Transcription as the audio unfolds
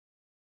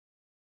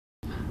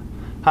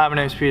Hi, my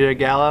name is Peter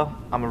Gallo.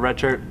 I'm a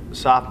redshirt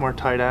sophomore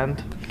tight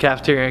end.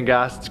 Cafeteria in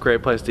Gossett's a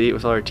great place to eat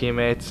with all our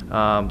teammates.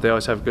 They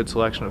always have a good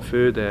selection of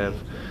food. They have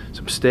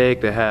some steak.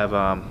 They have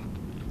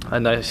a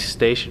nice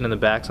station in the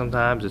back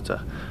sometimes. It's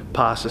a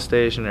pasta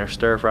station or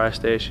stir fry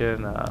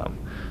station.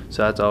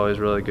 So that's always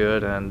really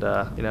good. And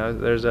you know,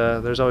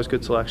 there's always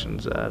good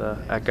selections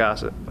at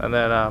Gossett. And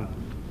then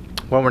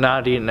when we're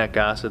not eating at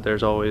Gossett,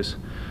 there's always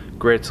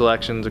great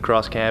selections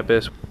across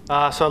campus.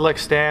 So I like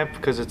Stamp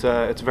because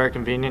it's very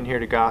convenient here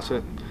to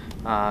Gossett.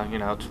 You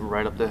know, it's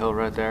right up the hill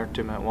right there,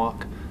 2-minute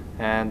walk.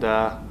 And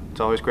it's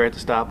always great to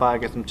stop by,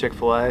 get some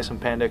Chick-fil-A, some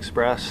Panda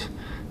Express.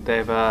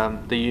 They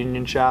have the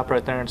Union Shop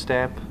right there in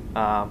Stamp.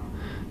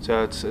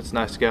 So it's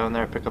nice to go in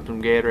there, pick up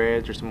some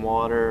Gatorades or some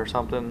water or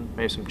something,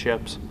 maybe some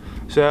chips.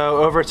 So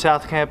over at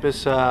South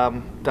Campus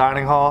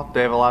Dining Hall,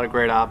 they have a lot of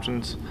great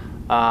options.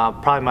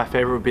 Probably my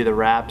favorite would be the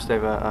wraps. They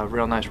have a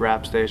real nice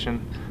wrap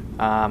station.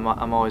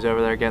 I'm always over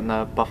there getting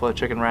the buffalo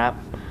chicken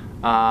wrap.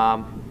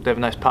 They have a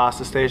nice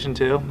pasta station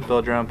too,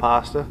 build your own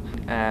pasta.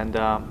 And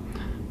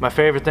my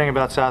favorite thing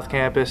about South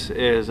Campus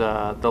is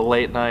the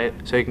late night.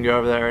 So you can go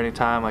over there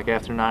anytime, like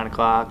after 9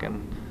 o'clock,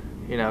 and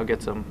you know,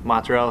 get some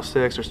mozzarella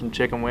sticks or some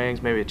chicken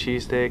wings, maybe a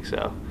cheesesteak.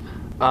 So,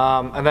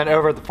 and then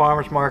over at the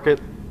farmers market,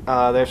 they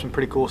have some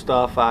pretty cool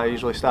stuff. I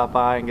usually stop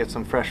by and get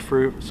some fresh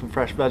fruit, some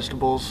fresh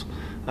vegetables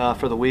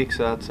for the week.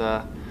 So it's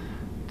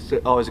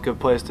always a good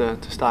place to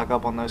stock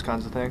up on those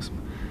kinds of things.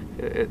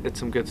 It's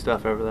some good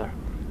stuff over there.